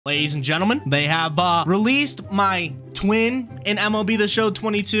Ladies and gentlemen, they have released my twin in MLB The Show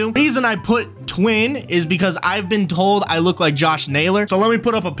 22. The reason I put twin is because I've been told I look like Josh Naylor. So let me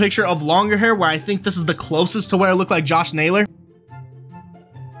put up a picture of longer hair where I think this is the closest to where I look like Josh Naylor.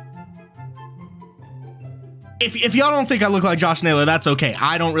 If y'all don't think I look like Josh Naylor, that's okay.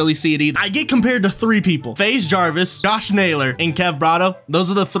 I don't really see it either. I get compared to 3 people: FaZe Jarvis, Josh Naylor, and Kev Brado. Those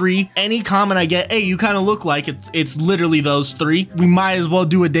are the 3. Any comment I get, hey, you kind of look like it's literally those 3. We might as well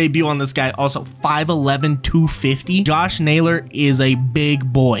do a debut on this guy. Also, 5'11", 250. Josh Naylor is a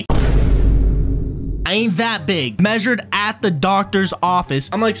big boy. I ain't that big. Measured at the doctor's office,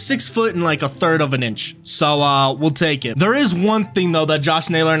 I'm like 6 foot and like 1/3 of an inch. So we'll take it. There is one thing though that Josh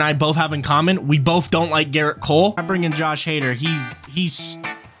Naylor and I both have in common. We both don't like Garrett Cole. I bring in Josh Hader.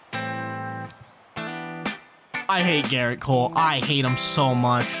 I hate Garrett Cole. I hate him so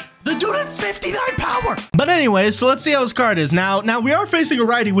much. The dude has 59 power. But anyway, so let's see how his card is. Now we are facing a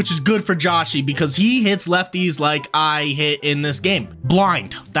righty, which is good for Joshy because he hits lefties like I hit in this game.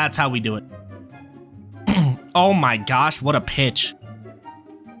 Blind. That's how we do it. Oh my gosh, what a pitch.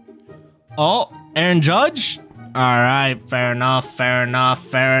 Oh, Aaron Judge? All right, fair enough, fair enough,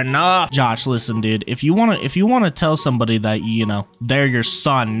 fair enough. Josh, listen, dude, if you wanna tell somebody that, you know, they're your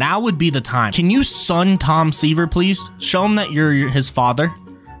son, now would be the time. Can you son Tom Seaver, please? Show him that you're his father.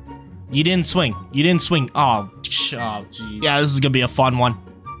 You didn't swing. You didn't swing. Oh, geez. Yeah, this is gonna be a fun one.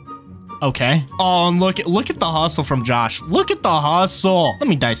 Okay. Oh, and look at the hustle from Josh. Look at the hustle. Let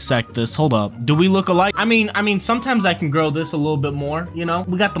me dissect this. Hold up. Do we look alike? I mean, sometimes I can grow this a little bit more, you know?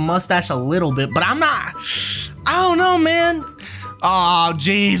 We got the mustache a little bit, but I don't know, man. Oh,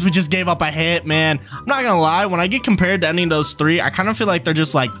 geez, we just gave up a hit, man. I'm not gonna lie. When I get compared to any of those 3, I kind of feel like they're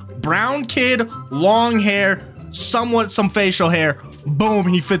just like brown kid, long hair, somewhat some facial hair. Boom,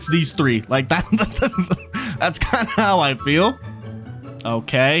 he fits these 3. Like that. That's kind of how I feel.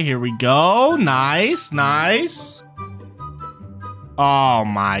 Okay, here we go. Nice, nice. Oh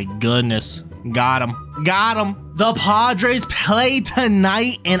my goodness. Got him. Got him. The Padres play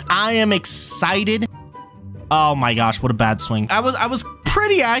tonight and I am excited. Oh my gosh, what a bad swing. I was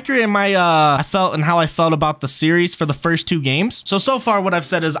pretty accurate in my how I felt about the series for the first 2 games. So far what I've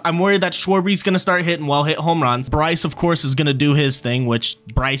said is I'm worried that Schwarber's gonna start hitting well-hit home runs. Bryce, of course, is gonna do his thing, which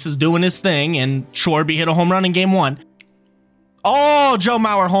Bryce is doing his thing, and Schwarber hit a home run in game 1. Oh, Joe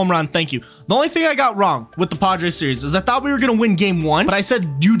Mauer home run. Thank you. The only thing I got wrong with the Padres series is I thought we were going to win game 1, but I said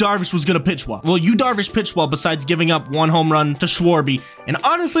Yu Darvish was going to pitch well. Well, Yu Darvish pitched well besides giving up 1 home run to Schwarber. And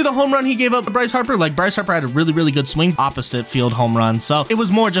honestly, the home run he gave up to Bryce Harper, like Bryce Harper had a really, really good swing. Opposite field home run. So it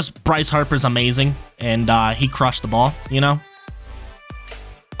was more just Bryce Harper's amazing and he crushed the ball, you know?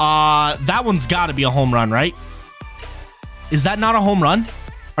 That one's got to be a home run, right? Is that not a home run?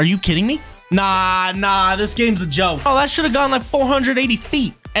 Are you kidding me? Nah, this game's a joke. Oh, that should have gone like 480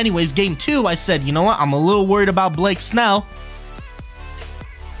 feet. Anyways, game 2, I said, you know what? I'm a little worried about Blake Snell.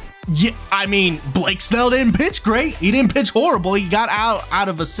 Yeah, I mean, Blake Snell didn't pitch great. He didn't pitch horrible. He got out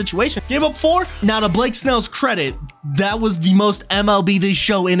of a situation. Gave up 4. Now, to Blake Snell's credit, that was the most MLB The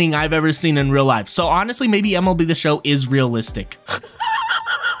Show inning I've ever seen in real life. So honestly, maybe MLB The Show is realistic.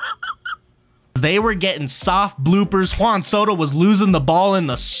 They were getting soft bloopers. Juan Soto was losing the ball in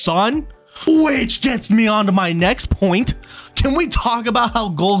the sun. Which gets me on to my next point. Can we talk about how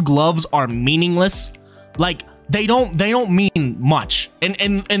gold gloves are meaningless? Like, they don't mean much.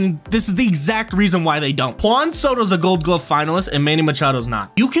 And this is the exact reason why they don't. Juan Soto's a gold glove finalist and Manny Machado's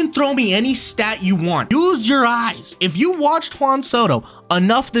not. You can throw me any stat you want. Use your eyes. If you watched Juan Soto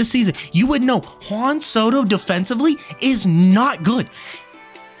enough this season, you would know Juan Soto defensively is not good.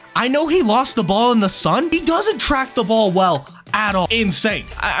 I know he lost the ball in the sun. He doesn't track the ball well at all. Insane.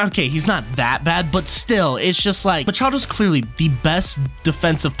 Okay, he's not that bad, but still, it's just like Machado's clearly the best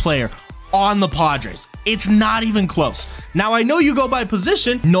defensive player on the Padres. It's not even close. Now, I know you go by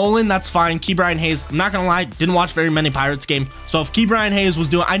position. Nolan, that's fine. Ke'Bryan Hayes, I'm not gonna lie, didn't watch very many Pirates games. So if Ke'Bryan Hayes was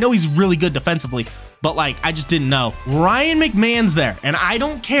doing, I know he's really good defensively, but like, I just didn't know. Ryan McMahon's there, and I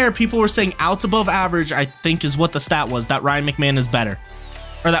don't care. People were saying outs above average, I think is what the stat was, that Ryan McMahon is better.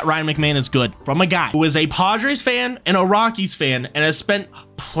 Or that Ryan McMahon is good, from a guy who is a Padres fan and a Rockies fan and has spent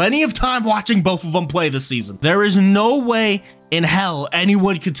plenty of time watching both of them play this season. There is no way in hell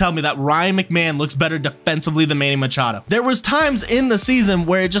anyone could tell me that Ryan McMahon looks better defensively than Manny Machado. There was times in the season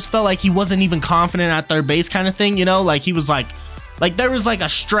where it just felt like he wasn't even confident at third base kind of thing, you know? Like he was like there was like a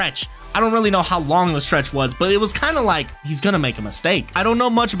stretch. I don't really know how long the stretch was, but it was kind of like he's gonna make a mistake. I don't know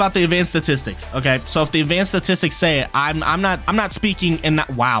much about the advanced statistics. Okay, so if the advanced statistics say it, I'm not speaking in that.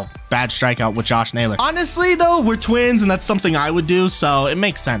 Wow, bad strikeout with Josh Naylor. Honestly, though, we're twins, and that's something I would do, so it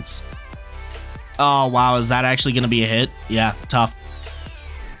makes sense. Oh wow, is that actually gonna be a hit? Yeah, tough.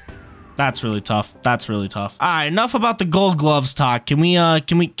 That's really tough. That's really tough. All right, enough about the Gold Gloves talk. Can we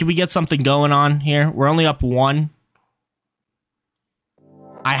get something going on here? We're only up 1.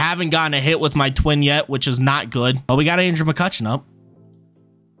 I haven't gotten a hit with my twin yet, which is not good. But we got Andrew McCutcheon up.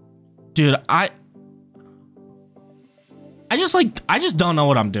 Dude, I just don't know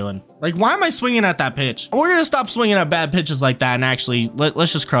what I'm doing. Like, why am I swinging at that pitch? We're gonna stop swinging at bad pitches like that and actually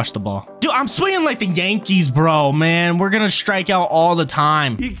let's just crush the ball. Dude, I'm swinging like the Yankees, bro, man. We're gonna strike out all the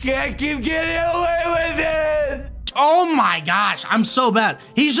time. You can't keep getting away with it. Oh my gosh, I'm so bad.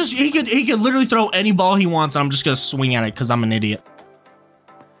 He could literally throw any ball he wants and I'm just gonna swing at it because I'm an idiot.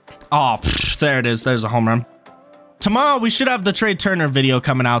 Oh, there it is. There's a home run. Tomorrow we should have the Trey Turner video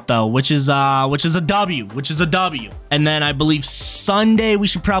coming out though, which is a W. And then I believe Sunday we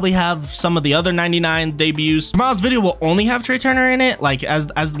should probably have some of the other 99 debuts. Tomorrow's video will only have Trey Turner in it, like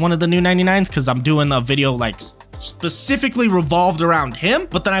as one of the new 99s, because I'm doing a video like specifically revolved around him.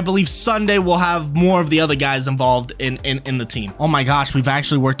 But then I believe Sunday we'll have more of the other guys involved in the team. Oh my gosh, we've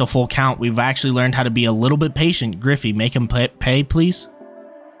actually worked a full count. We've actually learned how to be a little bit patient. Griffey, make him pay, please.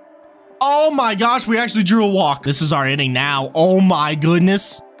 Oh my gosh, we actually drew a walk. This is our inning now. Oh my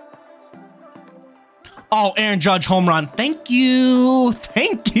goodness. Oh, Aaron Judge home run. Thank you.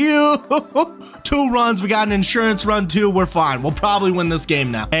 Thank you. 2 runs. We got an insurance run too. We're fine. We'll probably win this game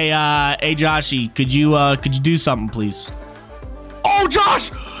now. Hey, Joshy, could you do something, please? Oh,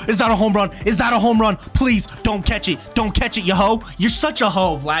 Josh! Is that a home run? Is that a home run? Please, don't catch it. Don't catch it, you hoe. You're such a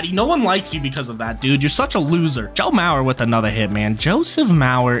hoe, Vladdy. No one likes you because of that, dude. You're such a loser. Joe Mauer with another hit, man. Joseph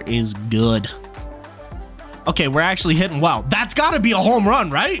Mauer is good. Okay, we're actually hitting well. That's got to be a home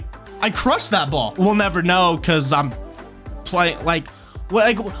run, right? I crushed that ball. We'll never know because I'm playing like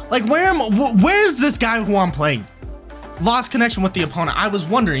where's this guy who I'm playing? Lost connection with the opponent. I was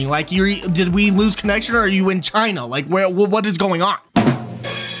wondering, like, did we lose connection or are you in China? Like, what is going on?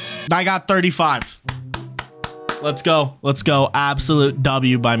 I got 35. Let's go. Let's go. Absolute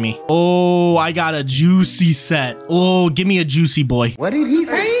W by me. Oh, I got a juicy set. Oh, give me a juicy boy. What did he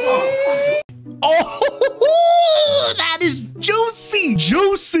say? Oh, that is juicy.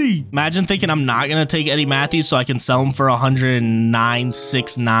 Juicy. Imagine thinking I'm not going to take Eddie Matthews so I can sell him for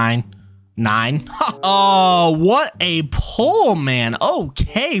 109.69. 9. Oh, what a pull, man.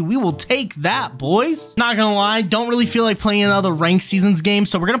 Okay, we will take that, boys. Not gonna lie, don't really feel like playing another ranked seasons game,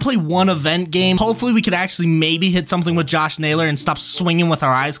 so we're gonna play one event game. Hopefully we could actually maybe hit something with Josh Naylor and stop swinging with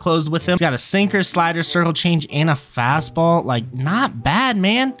our eyes closed with him. He's got a sinker, slider, circle change, and a fastball. Like, not bad,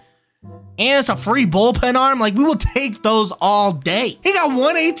 man. And it's a free bullpen arm. Like, we will take those all day. He got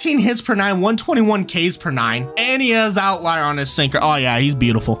 118 hits per 9, 121 Ks per 9, and he has outlier on his sinker. Oh yeah, he's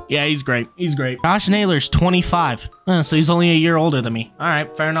beautiful. Yeah, he's great. He's great. Josh Naylor's 25. So he's only a year older than me. All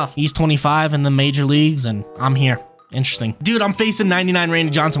right, fair enough. He's 25 in the major leagues, and I'm here. Interesting. Dude, I'm facing 99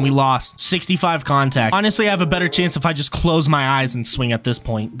 Randy Johnson. We lost. 65 contact. Honestly, I have a better chance if I just close my eyes and swing at this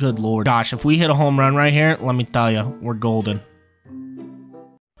point. Good Lord. Gosh, if we hit a home run right here, let me tell you, we're golden.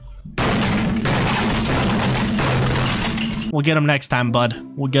 We'll get him next time, bud.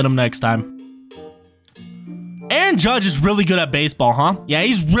 We'll get him next time. Aaron Judge is really good at baseball, huh? Yeah,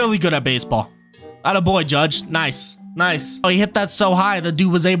 he's really good at baseball. Attaboy, Judge. Nice. Nice. Oh, he hit that so high, the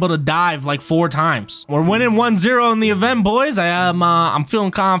dude was able to dive like 4 times. We're winning 1-0 in the event, boys. I'm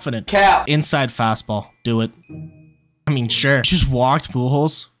feeling confident. Cap. Inside fastball. Do it. I mean, sure. Just walked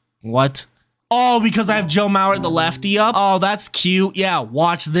Pujols. What? Oh, because I have Joe Mauer, the lefty, up? Oh, that's cute. Yeah,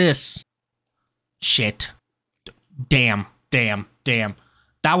 watch this. Shit. Damn.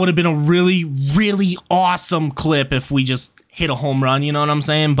 That would have been a really, really awesome clip if we just hit a home run, you know what I'm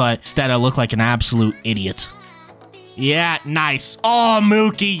saying? But instead, I look like an absolute idiot. Yeah, nice. Oh,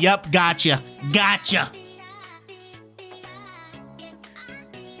 Mookie. Yep, gotcha.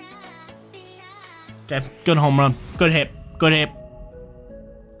 Okay, good home run. Good hit.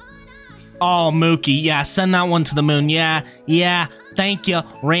 Oh, Mookie. Yeah, send that one to the moon. Yeah. Thank you,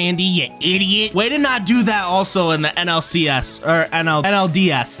 Randy, you idiot. Way to not do that also in the NLCS, or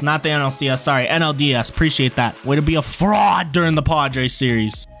NLDS, not the NLCS, sorry, NLDS. Appreciate that. Way to be a fraud during the Padres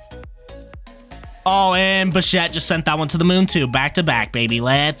series. Oh, and Bichette just sent that one to the moon too. Back to back, baby.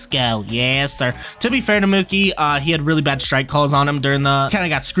 Let's go. Yes, sir. To be fair to Mookie, he had really bad strike calls on him during the... Kind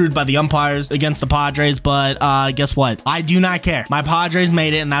of got screwed by the umpires against the Padres, but guess what? I do not care. My Padres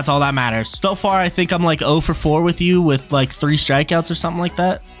made it, and that's all that matters. So far, I think I'm like 0 for 4 with you with like 3 strikeouts or something like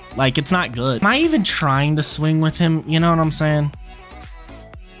that. Like, it's not good. Am I even trying to swing with him? You know what I'm saying?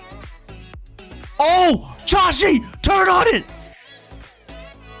 Oh, Joshy, turn on it.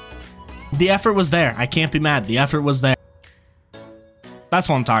 The effort was there. I can't be mad. The effort was there. That's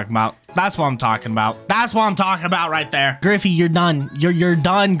what I'm talking about. That's what I'm talking about. That's what I'm talking about right there. Griffey, you're done. You're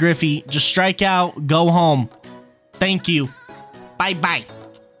done, Griffey. Just strike out. Go home. Thank you. Bye-bye.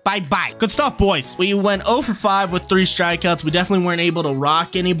 Bye-bye. Good stuff, boys. We went 0 for 5 with 3 strikeouts. We definitely weren't able to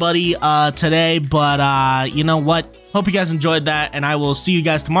rock anybody today, but you know what? Hope you guys enjoyed that, and I will see you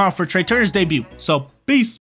guys tomorrow for Trey Turner's debut. So, peace.